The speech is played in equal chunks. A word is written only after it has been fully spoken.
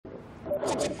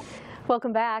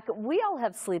Welcome back. We all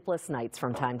have sleepless nights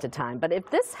from time to time, but if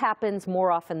this happens more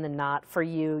often than not for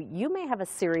you, you may have a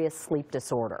serious sleep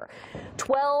disorder.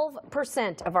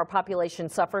 12% of our population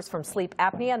suffers from sleep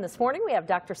apnea, and this morning we have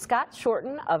Dr. Scott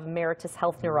Shorten of Meritas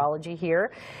Health Neurology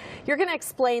here. You're going to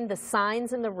explain the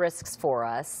signs and the risks for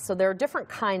us. So there are different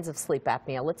kinds of sleep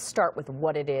apnea. Let's start with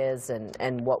what it is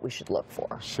and what we should look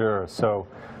for. Sure. So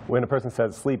when a person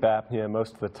says sleep apnea,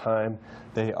 most of the time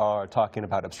they are talking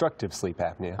about obstructive sleep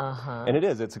apnea. And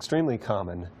it's extremely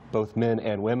common, both men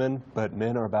and women, but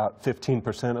men are about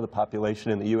 15% of the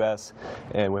population in the U.S.,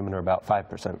 and women are about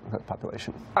 5% of the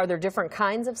population. Are there different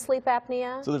kinds of sleep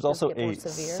apnea? So there's also a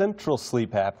central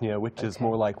sleep apnea, which is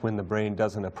more like when the brain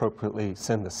doesn't appropriately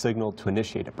send the signal to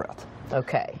initiate a breath.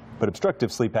 Okay. But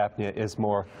obstructive sleep apnea is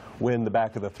more when the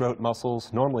back of the throat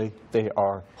muscles, normally they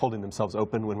are holding themselves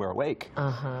open when we're awake.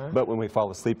 But when we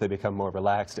fall asleep, they become more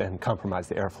relaxed and compromise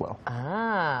the airflow.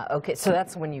 Ah, okay. So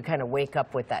that's when you kind of wake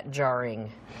up with that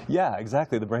jarring. Yeah,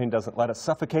 exactly. The brain doesn't let us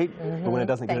suffocate, but when it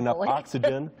doesn't get enough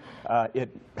oxygen, it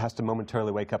has to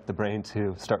momentarily wake up the brain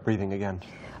to start breathing again.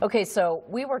 Okay, so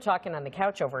we were talking on the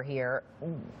couch over here.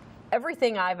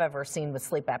 Everything I've ever seen with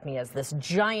sleep apnea is this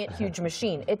giant, huge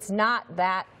machine. It's not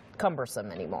that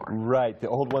cumbersome anymore. Right. The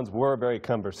old ones were very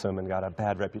cumbersome and got a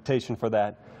bad reputation for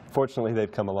that. Fortunately,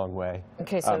 they've come a long way.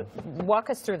 Okay, so walk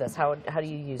us through this. How do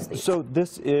you use these? So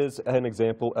this is an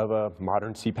example of a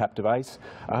modern CPAP device.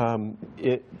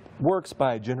 It works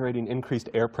by generating increased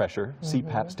air pressure.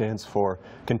 CPAP stands for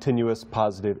continuous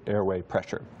positive airway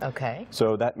pressure. Okay.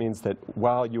 So that means that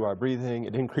while you are breathing,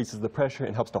 it increases the pressure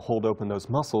and helps to hold open those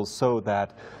muscles so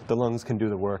that the lungs can do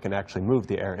the work and actually move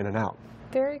the air in and out.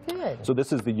 Very good. So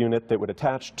this is the unit that would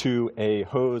attach to a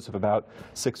hose of about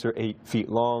 6 or 8 feet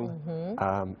long,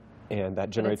 and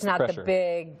that generates the pressure. It's not the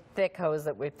big, thick hose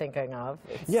that we're thinking of.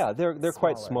 Yeah, they're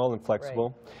quite small and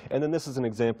flexible. Right. And then this is an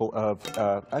example of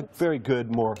a very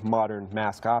good, more modern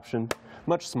mask option,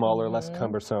 much smaller, less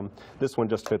cumbersome. This one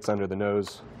just fits under the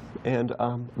nose. And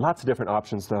lots of different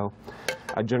options, though.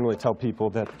 I generally tell people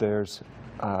that there's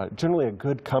generally a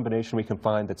good combination we can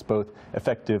find that's both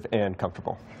effective and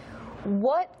comfortable.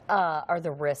 What are the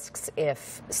risks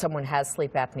if someone has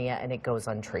sleep apnea and it goes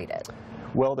untreated?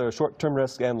 Well, there are short-term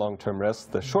risks and long-term risks.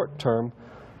 The short-term,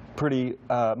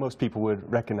 most people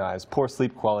would recognize poor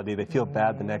sleep quality. They feel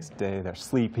bad the next day. They're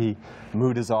sleepy,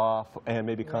 mood is off, and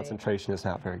maybe concentration is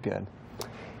not very good.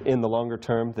 In the longer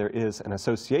term, there is an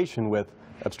association with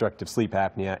obstructive sleep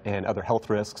apnea and other health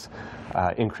risks,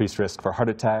 increased risk for heart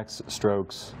attacks,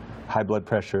 strokes, high blood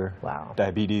pressure,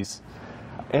 diabetes.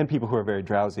 And people who are very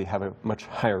drowsy have a much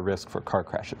higher risk for car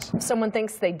crashes. If someone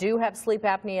thinks they do have sleep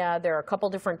apnea, there are a couple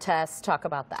different tests. Talk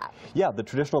about that. Yeah, the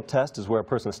traditional test is where a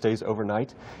person stays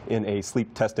overnight in a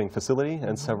sleep testing facility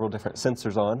and several different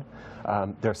sensors on.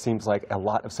 There seems like a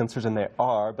lot of sensors, and they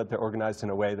are, but they're organized in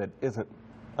a way that isn't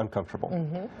uncomfortable.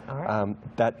 All right.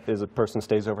 That is a person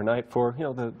stays overnight for,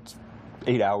 the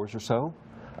 8 hours or so.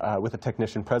 With a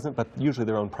technician present, but usually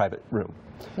their own private room.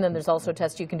 And then there's also a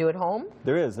test you can do at home?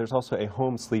 There is. There's also a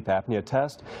home sleep apnea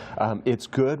test. It's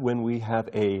good when we have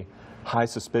a high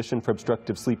suspicion for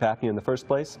obstructive sleep apnea in the first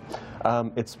place.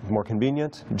 It's more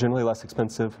convenient, generally less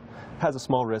expensive, has a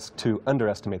small risk to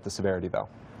underestimate the severity, though.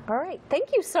 All right.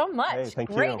 Thank you so much. Hey, thank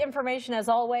you. Great information as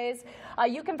always.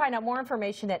 You can find out more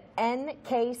information at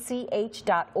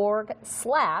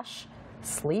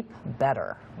nkch.org/sleep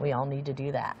better. We all need to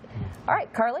do that. All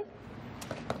right, Carly.